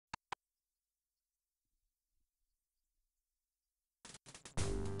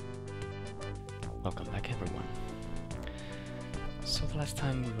Welcome back, everyone. So the last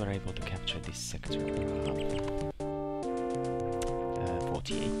time we were able to capture this sector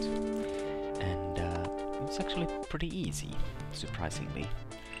 48, and it was actually pretty easy, surprisingly.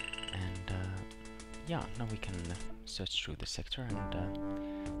 And yeah, now we can search through the sector and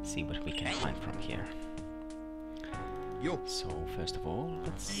see what we can find from here. So first of all,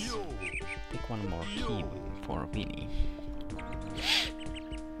 let's pick one more key for Vinny.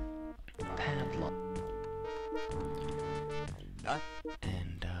 Padlock.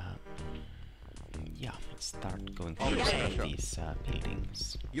 And yeah, let's start going through some of these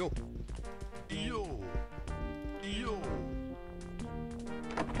buildings.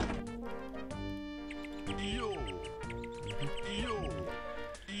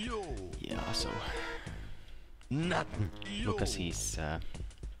 Yeah, so Lucas's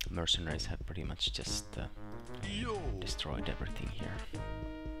mercenaries have pretty much just destroyed everything here.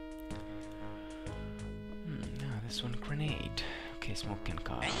 Now this one grenade. Okay, Smoke can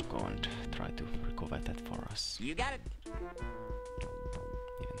go and try to recover that for us. You got it.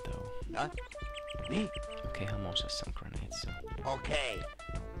 Even though. Me? Okay, Hamos has some grenades, so. Okay.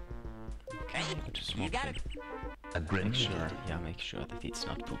 Okay, but Smoke You got it. A grenade. Make sure that it's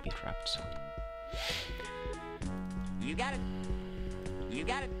not booby trapped. So. You got it. You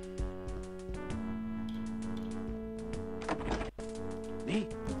got it. Me?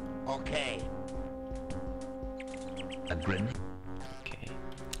 Okay. A grenade. Okay,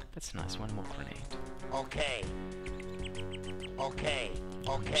 that's nice. One more grenade. Okay. Okay.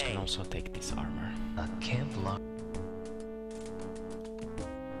 You can also take this armor. A camp lock.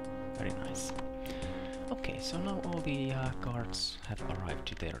 Very nice. Okay, so now all the guards have arrived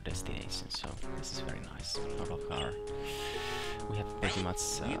to their destination, so this is very nice. We have pretty much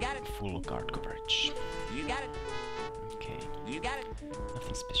full guard coverage. You got it. Okay. You got it.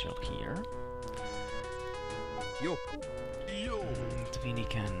 Nothing special here. Yo. And Vinny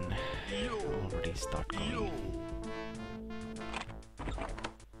can already start going.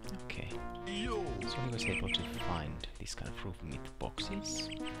 Okay. So he was able to find these kind of roof myth boxes.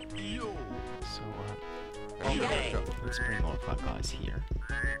 So Okay. let's bring all of our guys here.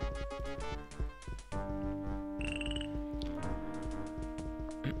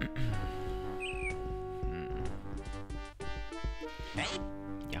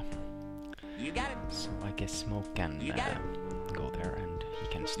 Yeah. You got it. So I guess Smoke can go there and he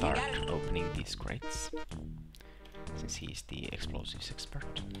can start opening these crates, since he is the explosives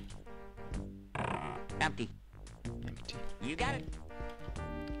expert. Empty. Empty. You got it.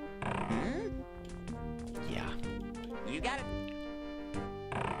 Yeah. You got it.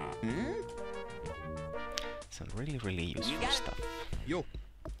 Some really useful stuff. Yo.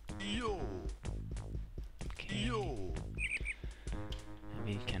 Okay. And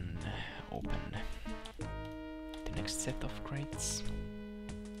we can open the next set of crates.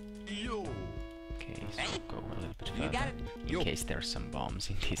 Okay, so go a little bit further in case there's some bombs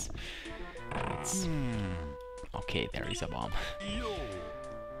in these crates. Okay, there is a bomb.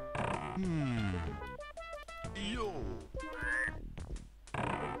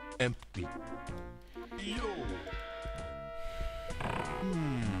 Empty.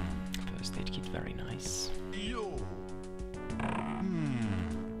 First aid kit, very nice.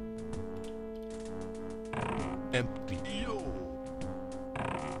 Empty.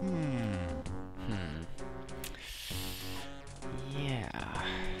 Yeah,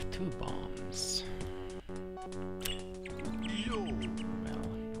 2 bombs.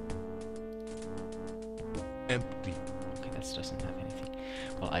 Well, Empty. okay, that doesn't have anything.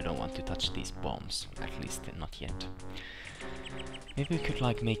 Well, I don't want to touch these bombs, at least not yet. Maybe we could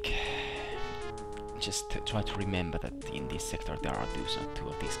like just try to remember that in this sector there are two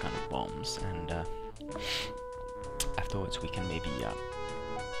of these kind of bombs, and afterwards we can maybe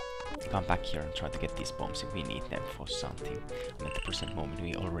come back here and try to get these bombs if we need them for something. And at the present moment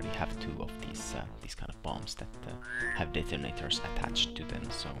we already have 2 of these kind of bombs that have detonators attached to them,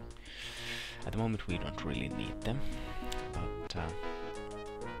 so at the moment we don't really need them, but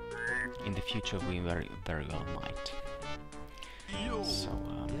in the future we very well might. So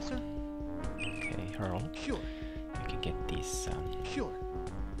Yes, sir. okay, Hurl, Sure. you can get these Sure.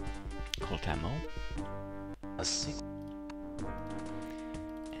 cold ammo, A sick.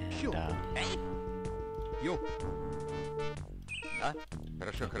 and Yo.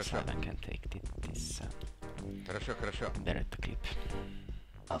 Хорошо, Silent can take this Хорошо. Beretta clip.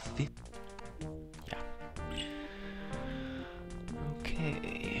 A fit. Yeah.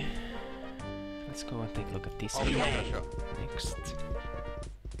 Okay. Let's go and take a look at this Okay. video next.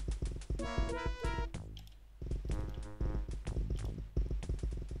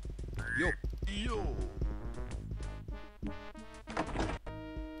 Yo.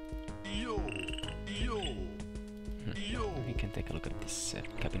 this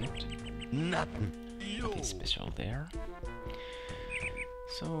cabinet. Nothing. Nothing special there.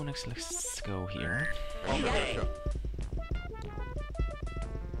 So next let's go here. Хорошо, хорошо.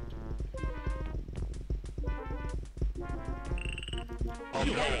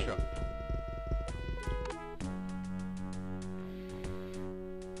 Хорошо, хорошо.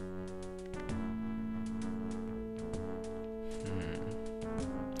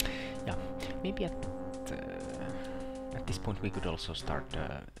 Yeah, maybe at this point we could also start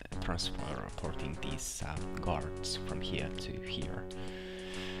transporting these guards from here to here.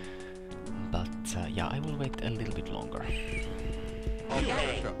 But yeah, I will wait a little bit longer, Хорошо,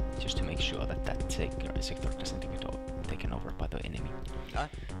 хорошо. just to make sure that that sector doesn't get taken over by the enemy. А?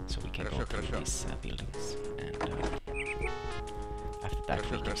 So we can go Хорошо, through хорошо. these buildings, and after that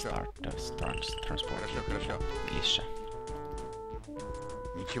Хорошо, we can хорошо. start transporting Хорошо, хорошо. militia.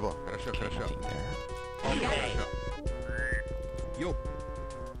 Ничего. Хорошо, Okay, хорошо. nothing there. Хорошо, хорошо. Йоу.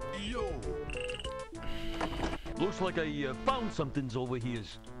 Looks like I found something's over here.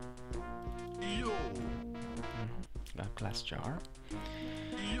 A glass jar.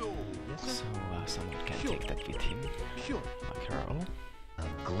 Yes, sir. So someone can Sure. take that with him, Sure. like Earl.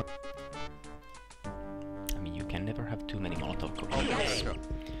 I'm glad. I mean, you can never have too many Molotov cocktails. Хорошо.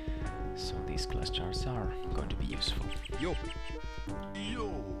 So these glass jars are going to be useful. Йоу.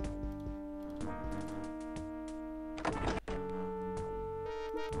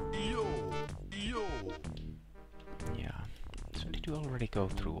 Yeah. So did you already go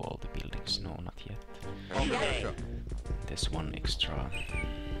through all the buildings? No, not yet. Хорошо, хорошо. There's one extra.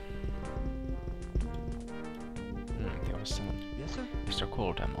 There was some Yes, sir. extra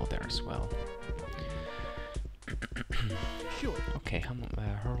cold ammo there as well. Sure. Okay,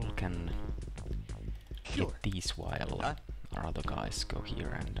 Hurl can Sure. get these while Huh? our other guys go here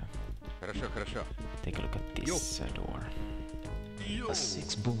and Хорошо, хорошо. take a look at this door. A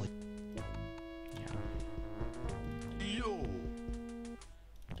 6-bullet. Yeah.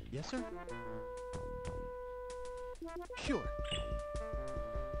 Yes, sir. Sure.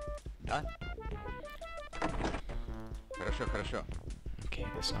 А? Хорошо, хорошо. Okay,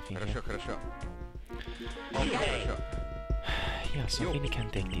 there's nothing here. Хорошо, хорошо. Хорошо, хорошо. Yeah, so Yo. Vinny can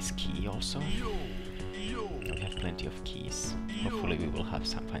take this key also. We have plenty of keys. Hopefully we will have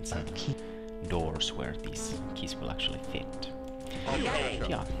find some Key. doors where these keys will actually fit. Хорошо, хорошо.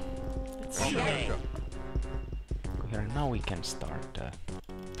 Yeah. Let's Хорошо, хорошо. go here. Now we can start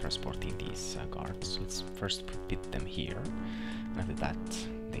transporting these guards. Let's first put them here. After that,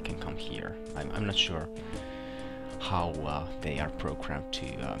 they can come here. I'm not sure how they are programmed to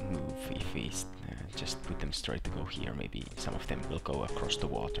move. If we just put them straight to go here, maybe some of them will go across the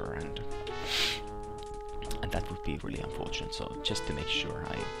water, and that would be really unfortunate. So just to make sure,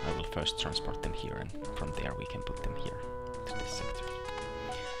 I will first transport them here, and from there we can put them here to this sector.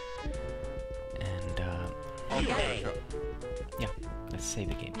 And Хорошо, хорошо. yeah, let's save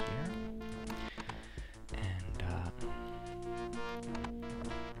the game here. And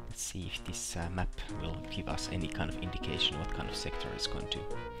let's see if this map will give us any kind of indication what kind of sector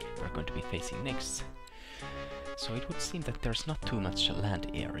we're going to be facing next. So it would seem that there's not too much land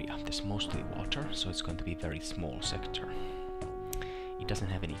area. There's mostly water, so it's going to be a very small sector. It doesn't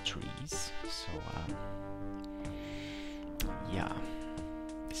have any trees, so yeah,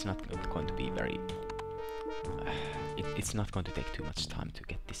 it's not going to be very. It's not going to take too much time to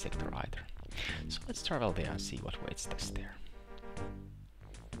get this sector either. So let's travel there and see what waits us there.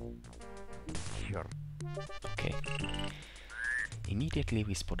 Sure. Okay. Immediately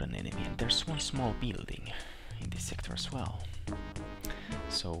we spot an enemy, and there's one small building in this sector as well.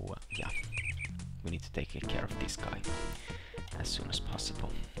 So yeah, we need to take care of this guy as soon as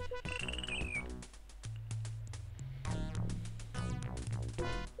possible.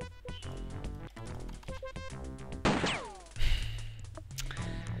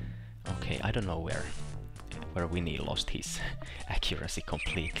 Okay, I don't know where Winnie lost his accuracy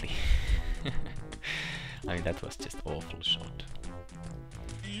completely. I mean, that was just awful shot.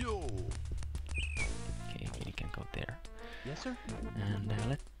 Okay, Winnie can go there. Yes, sir. And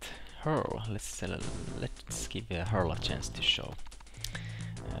let's give Hurl a chance to show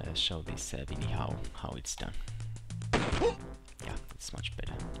this Vinny how it's done. Yeah, it's much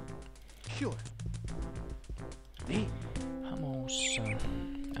better. Sure. Me. Hamos,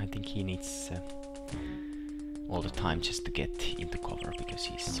 I think he needs all the time just to get into cover because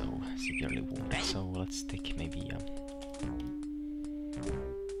he's so severely wounded. So let's take maybe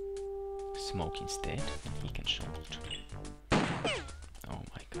smoke instead, and he can shoot. Oh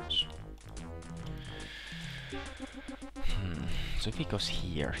my gosh. So if he goes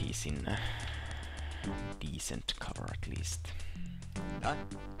here, he's in decent cover at least. Done.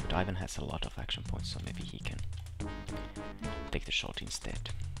 But Ivan has a lot of action points, so maybe he can take the shot instead.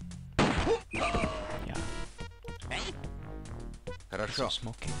 Yeah. So Хорошо.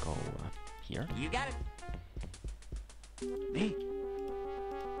 Smoke can go here. You got it. Me?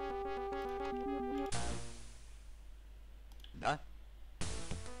 Done.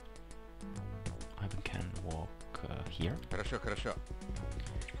 Ivan can walk here, Хорошо, хорошо.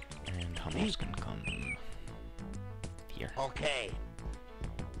 and Hummels can come here. Okay.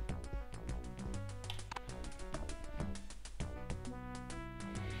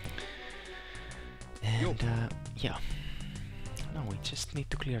 And yeah. Now we just need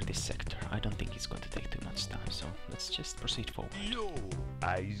to clear this sector. I don't think it's going to take too much time, so let's just proceed forward. Yo,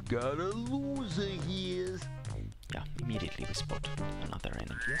 I's got a loser here. Yeah, immediately we spot another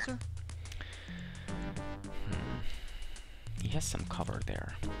enemy. Yes, sir? He has some cover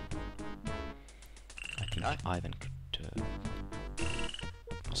there. I think Ivan could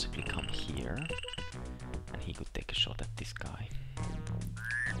possibly come here, and he could take a shot at this guy.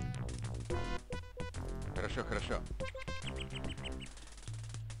 Хорошо, хорошо.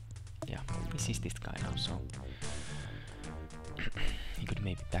 Yeah, he sees this guy now, so he could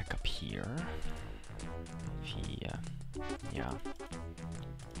maybe back up here. If he, yeah,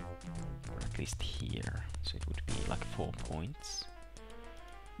 or at least here, so it would be like 4 points.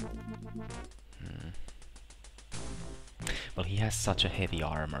 Well, he has such a heavy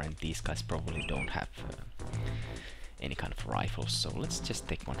armor, and these guys probably don't have any kind of rifles, so let's just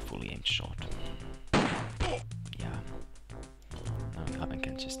take one fully aimed shot. Yeah. Now Ivan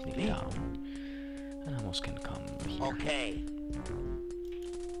can just kneel down, and Amos can come here. Okay.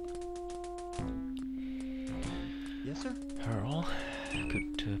 Yes, sir? Pearl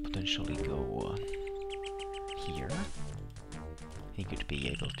could potentially go here. He could be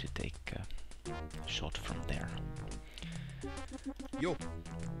able to take a shot from there. Yo.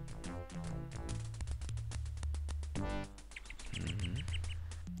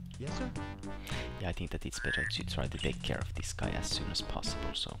 Yes, sir? Yeah, I think that it's better to try to take care of this guy as soon as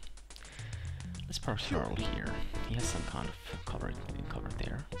possible, so let's park Pearl here. He has some kind of cover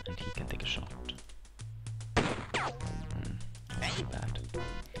there, and he can take a shot. Not too bad.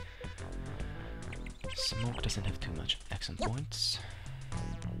 Smoke doesn't have too much action points,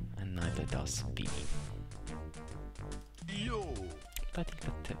 and neither does Vinny. Yo, But I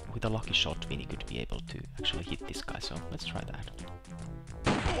think that with a lucky shot, Vinny could be able to actually hit this guy, so let's try that.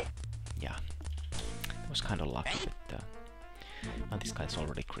 Yeah, it was kind of lucky, but now this guy's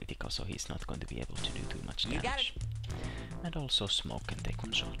already critical, so he's not going to be able to do too much You got damage. And also Smoke can take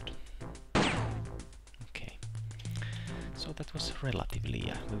one shot. Okay, so that was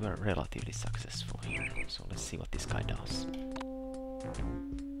relatively, we were relatively successful here. So let's see what this guy does.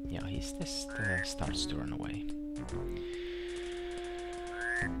 Yeah, he just starts to run away.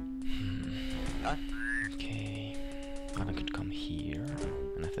 Okay, Ivan could come here,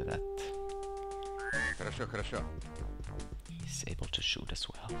 and after that Хорошо, хорошо. he's able to shoot as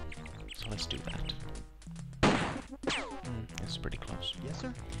well. So let's do that. That's pretty close. Yes,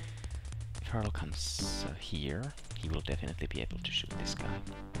 sir? If Harlow comes here, he will definitely be able to shoot this guy.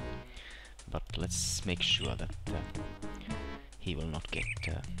 But let's make sure that he will not get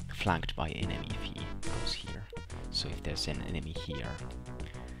flanked by enemy if he goes here. So if there's an enemy here,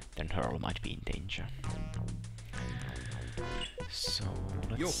 then Hurl might be in danger. So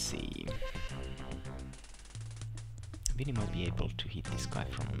let's see. Vinny might be able to hit this guy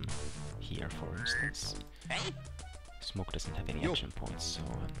from here, for instance. Smoke doesn't have any action points,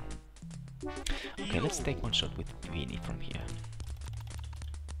 so okay, let's take one shot with Vinny from here.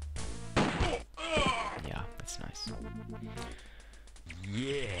 Yeah, that's nice.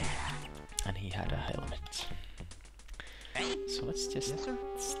 yeah. And he had a helmet. So let's just Yes, sir?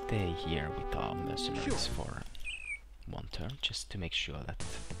 stay here with our mercenaries for one turn, just to make sure that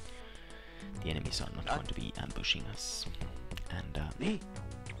the enemies are not going to be ambushing us. And Me?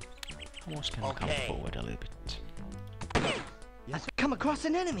 almost can come Okay. forward a little bit. Yes, sir? Come across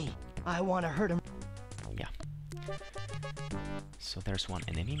an enemy. I want to hurt him. Yeah. So there's one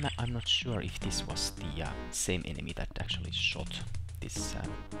enemy. I'm not sure if this was the same enemy that actually shot this,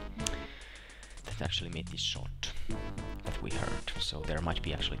 that actually made this shot that we heard. So there might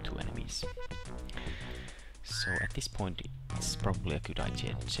be actually two enemies. So at this point, it's probably a good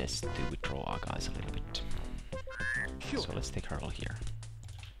idea just to withdraw our guys a little bit. Sure. So let's take Hurl here.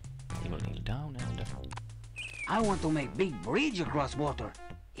 He will kneel down and I want to make big bridge across water.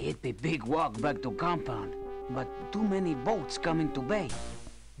 It be big walk back to compound, but too many boats coming to bay.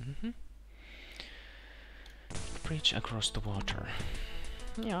 bridge across the water.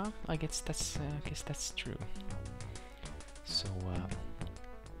 Yeah, I guess that's true. So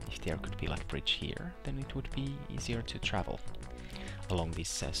if there could be like a bridge here, then it would be easier to travel along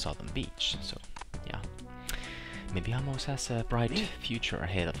this southern beach. So yeah, maybe Amos has a bright future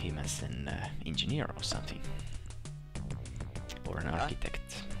ahead of him as an engineer or something, or an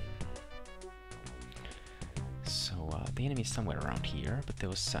architect. So the enemy is somewhere around here, but there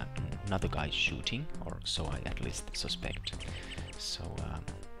was another guy shooting, or so I at least suspect. So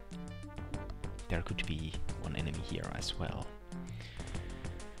there could be one enemy here as well.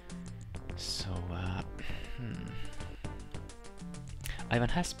 So Ivan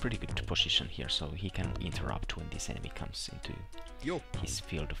has pretty good position here, so he can interrupt when this enemy comes into his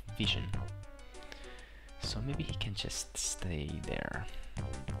field of vision. So maybe he can just stay there.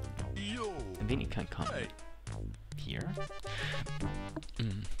 And then he can come here.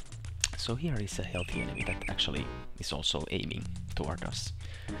 So here is a healthy enemy that actually is also aiming toward us.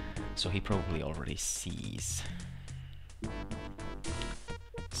 So he probably already sees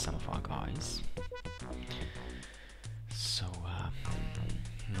some of our guys. So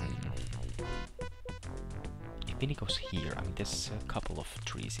if Vinny goes here, I mean there's a couple of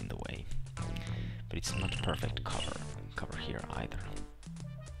trees in the way, but it's not perfect cover here either.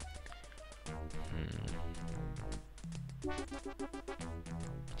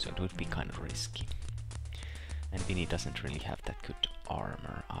 So it would be kind of risky. And Vinny doesn't really have that good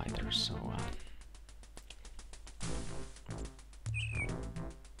armor either, so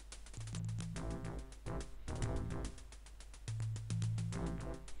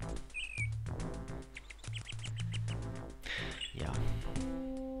yeah.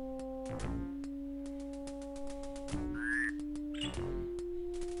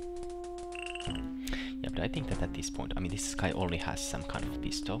 Yeah, but I think that at this point, I mean, this guy only has some kind of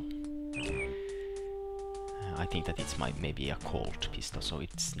pistol. I think that it's maybe a Colt pistol, so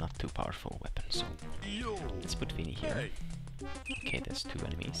it's not too powerful weapon. So let's put Vinny here. Okay, there's two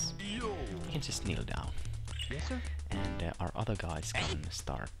enemies. We can just kneel down. Yes, sir. And our other guys can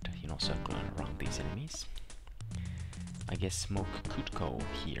start, you know, circling around these enemies. I guess Smoke could go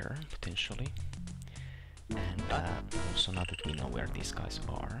here, potentially. And also, now that we know where these guys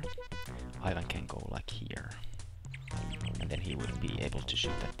are, Ivan can go like here. And then he would be able to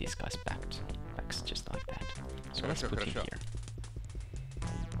shoot at these guys' backs just like that. So let's put him here.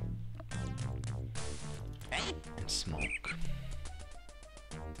 And Smoke.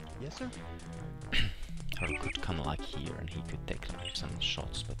 Yes, sir. Or could come like here and he could take like some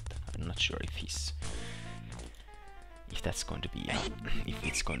shots, but I'm not sure if that's going to be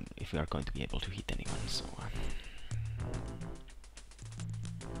if we are going to be able to hit anyone. So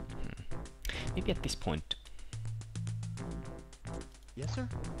maybe at this point. Yes, sir.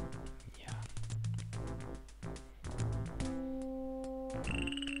 Yeah.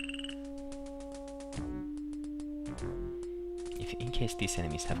 If in case these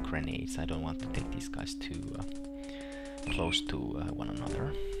enemies have grenades, I don't want to take these guys too close to one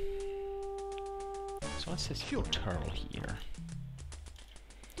another. So let's just put Turtle here.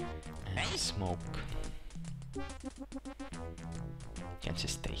 And Smoke can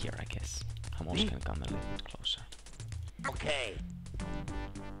just stay here, I guess. Hamos can come a little bit closer. Okay.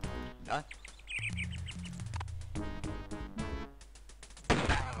 Huh?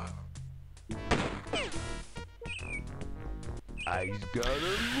 I's got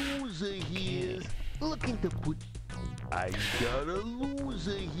a loser here. Looking to put. I's got a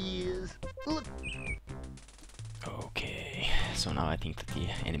loser here. Look. Okay, so now I think that the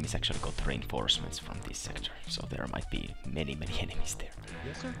enemies actually got reinforcements from this sector, so there might be many enemies there.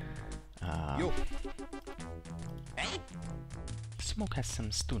 Yes, sir. Smoke has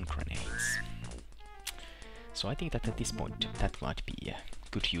some stun grenades, so I think that at this point that might be a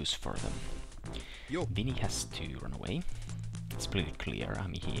good use for them. Vinny has to run away. It's pretty clear. I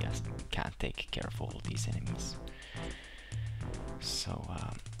mean, he can't take care of all these enemies. So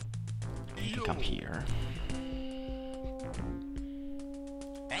he can come here.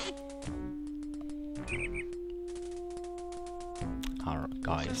 Our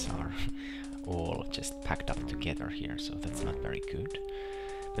guys are all just packed up together here, so that's not very good.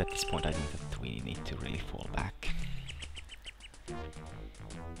 But at this point I think that we need to really fall back.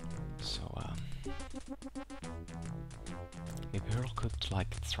 So maybe Earl could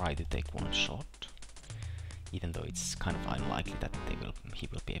like try to take one shot, even though it's kind of unlikely that he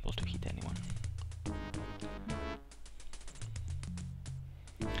will be able to hit anyone.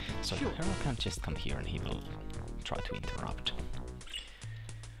 So Earl can just come here and he will try to interrupt.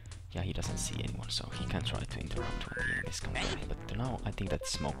 Yeah, he doesn't see anyone, so he can try to interrupt when the enemies come there. But now I think that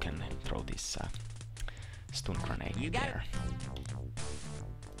Smoke can throw this stun grenade there.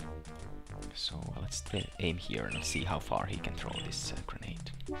 So let's aim here and see how far he can throw this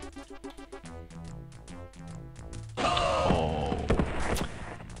grenade. Oh,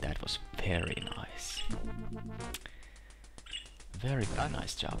 that was very nice. Very, very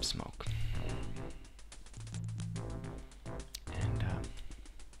nice job, Smoke. And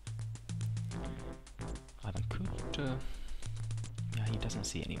Ivan could... yeah, he doesn't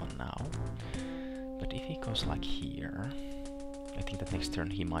see anyone now. But if he goes like here, I think that next turn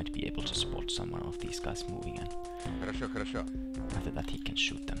he might be able to spot someone of these guys moving, and after that he can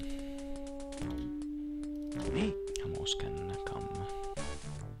shoot them. Me? Amos can come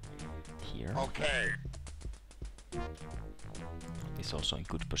here. Okay. He's also in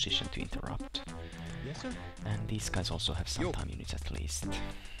good position to interrupt. Yes, sir. And these guys also have some time units at least.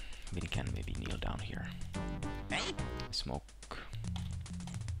 We can maybe kneel down here. Smoke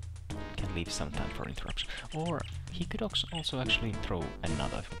can leave some time for interruption. Or he could also actually throw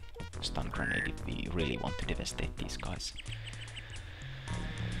another stun grenade if we really want to devastate these guys.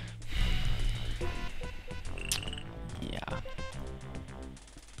 Yeah.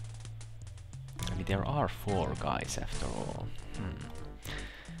 I mean, there are 4 guys after all.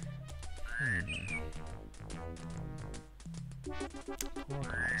 4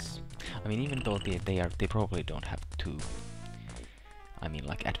 guys. I mean, even though they probably don't have too, I mean,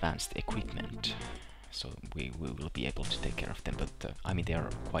 like advanced equipment, so we will be able to take care of them. But I mean, they are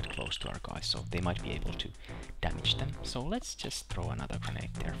quite close to our guys, so they might be able to damage them. So let's just throw another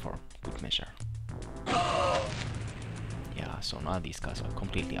grenade there for good measure. Yeah. So now these guys are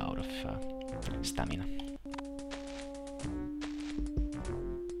completely out of stamina.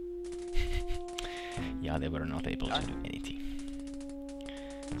 Yeah, they were not able to do anything.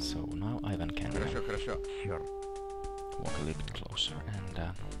 So now Ivan can walk a little bit closer,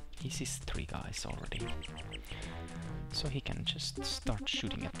 and he sees 3 guys already. So he can just start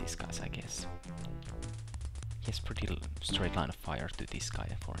shooting at these guys, I guess. He has pretty straight line of fire to this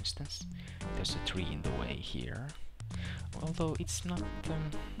guy, for instance. There's a tree in the way here, although it's not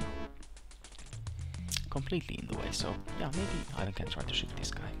completely in the way, so yeah, maybe Ivan can try to shoot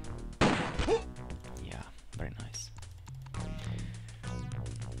this guy. Yeah, very nice.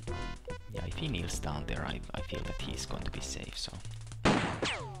 Yeah, if he kneels down there, I feel that he's going to be safe, so...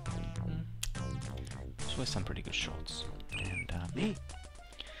 Those were some pretty good shots. And, Me?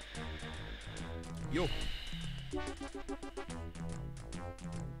 Yo.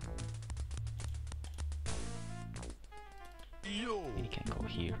 he can go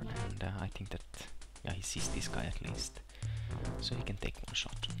here, and I think that... Yeah, he sees this guy at least. So he can take 1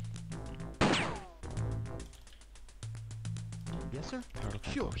 shot. Yes, sir. Earl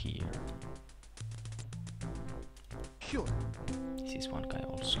can go here. Sure. He sees 1 guy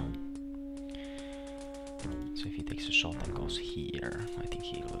also. So if he takes a shot and goes here, I think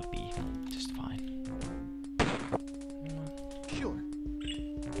he will be just fine. Sure.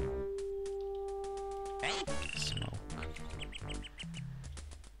 Smoke.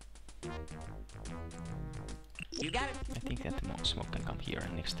 You got it. I think that the Smoke can come here,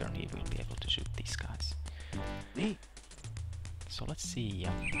 and next turn he will be able to shoot these guys. Me? So let's see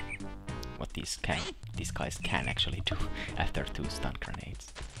what these guys can actually do after 2 stun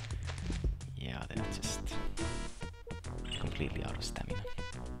grenades. Yeah, they're just completely out of stamina.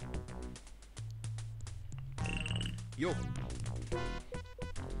 Yo.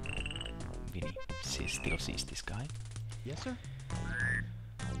 Vinny still sees this guy. Yes, sir.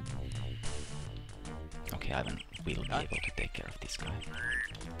 Okay, Ivan will be able to take care of this guy.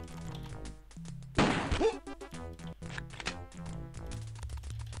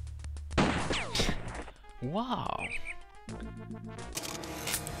 Wow!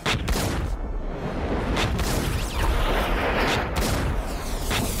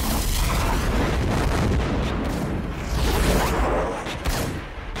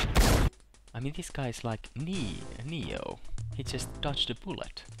 I mean, this guy is like Neo. He just dodged a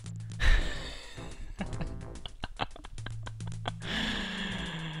bullet.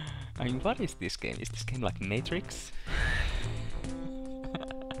 I mean, what is this game? Is this game like Matrix?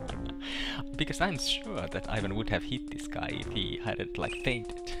 Because I'm sure that Ivan would have hit this guy if he hadn't like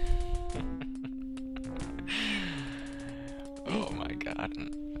fainted. Oh my god.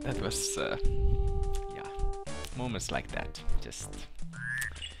 That was, yeah, moments like that just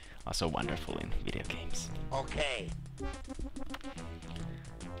are so wonderful in video games. Okay.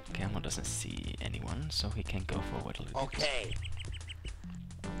 Camo doesn't see anyone, so he can go forward a little bit. Okay.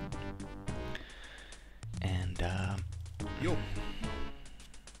 And, Yo.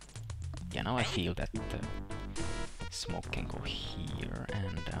 yeah, now I feel that Smoke can go here,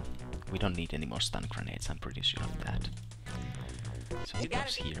 and we don't need any more stun grenades, I'm pretty sure of that. So he You got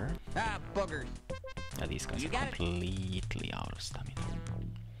goes it. here. Ah, boogers. Yeah, these guys You are got it. completely out of stamina.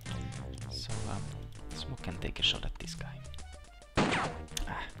 So Smoke can take a shot at this guy.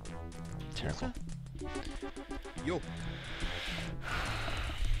 Ah, terrible. Yo.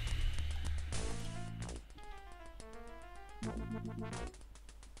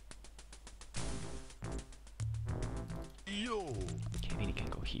 Yo! Okay, Vinny can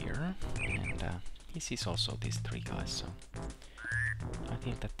go here, and he sees also these three guys, so I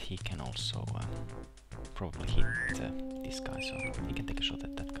think that he can also probably hit this guy, so he can take a shot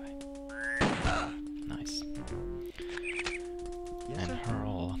at that guy. Nice. Yes, And sir.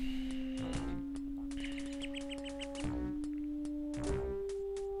 hurl.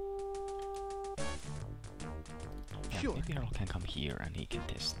 Yeah, Sure. maybe Hurl can come here and he can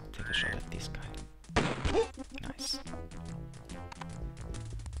just take a shot at this guy. Nice.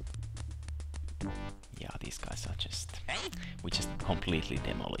 Yeah, these guys are just... We just completely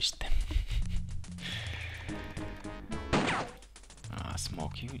demolished them.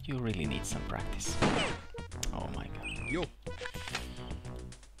 Smoke, you really need some practice. Oh my god. Yo.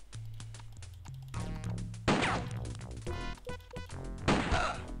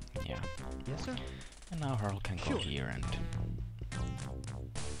 Yeah. Yes, sir. And now Hurl can go Sure. here and...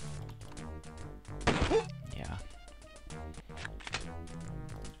 Yeah.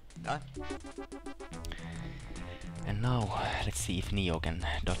 And now, let's see if Neo can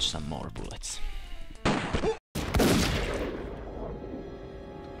dodge some more bullets.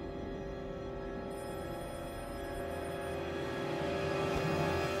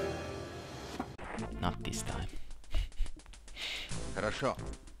 Not this time. Хорошо.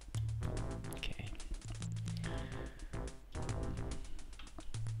 Okay.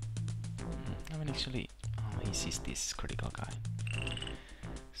 I mean, actually, he sees this critical guy.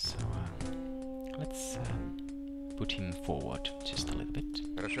 So, let's put him forward just a little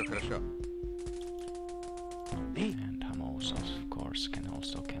bit. Хорошо, хорошо. And Hamos, of course, can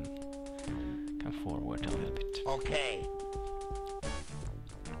also come forward a little bit. Okay.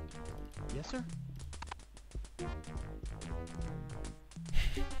 Yes, sir.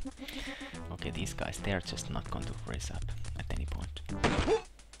 Okay, these guys, they're just not going to raise up at any point.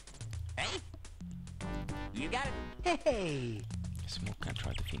 Hey. You got it. Hey! Smoke can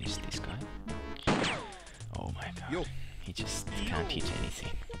try to finish this guy. Oh my god. Yo. He just can't hit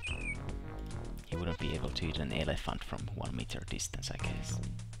anything. He wouldn't be able to hit an elephant from 1 meter distance, I guess.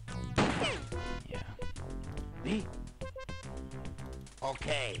 Yeah. Me?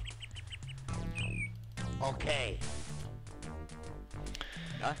 Okay. Okay.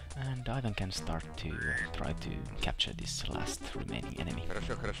 And Ivan can start to try to capture this last remaining enemy.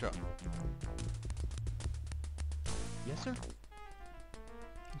 Хорошо, хорошо. Yes, sir.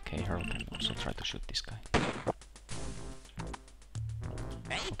 Okay, Hurl can also try to shoot this guy.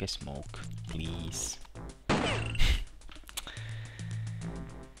 Okay, Smoke, please.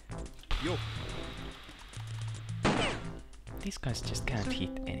 Yo. These guys just can't hit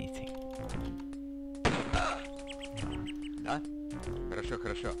anything. Хорошо,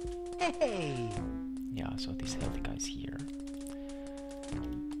 хорошо. Hey! Yeah, so this healthy guy's here.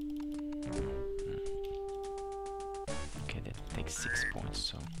 Okay, that takes 6 points,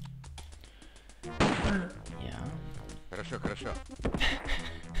 so... Yeah. Хорошо, хорошо.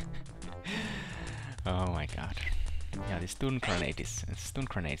 Oh my god. Yeah, the stun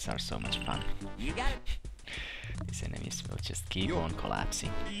grenades are so much fun. You got it. These enemies will just keep on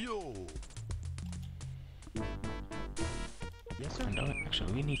collapsing. Yo! Yes, sir. And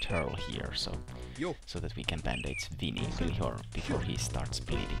actually we need Hurl here, so Yo. that we can bandage Vinny before he starts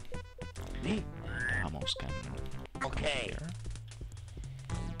bleeding. Me? And Hamos can come Okay. here.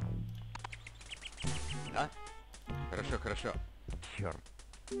 Хорошо, хорошо. Черт.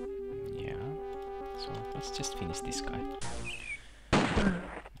 Yeah. So let's just finish this guy.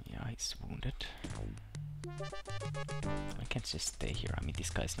 Yeah, he's wounded. I can't just stay here. I mean, this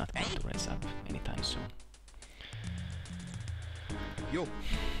guy's not going to raise up anytime soon. Yo.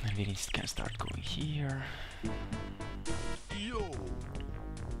 And we can start going here. Yo!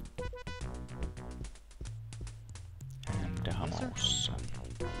 And Hamos.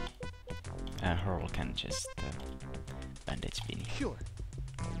 Hurl can just bandage Vinny. Sure.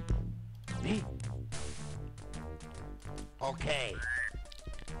 Me? Okay.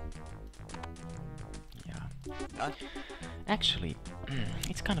 Yeah. Actually,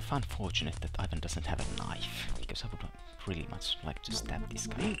 it's kind of unfortunate that Ivan doesn't have a knife, because I would really much like to stab this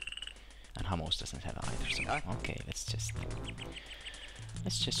guy. And Hamos doesn't have either, so okay, let's just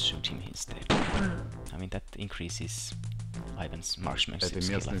shoot him instead. I mean, that increases Ivan's marksmanship Эта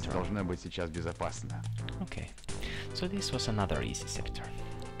skill местность after all. должна быть сейчас безопасна. Okay. So this was another easy sector.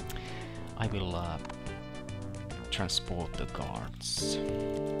 I will transport the guards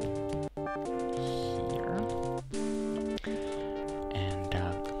here. And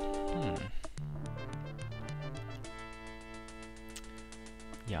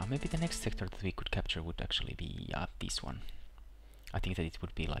yeah, maybe the next sector that we could capture would actually be this one. I think that it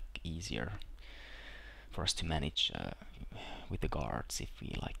would be like easier for us to manage with the guards if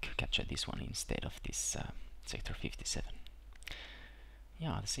we like capture this one instead of this sector 57.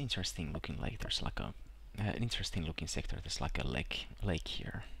 Yeah, this interesting looking lake. There's like a an interesting looking sector. There's like a lake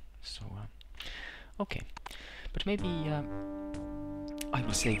here. So okay, but maybe I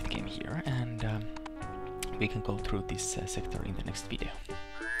will save the game here, and we can go through this sector in the next video.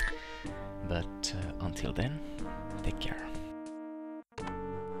 But until then, take care.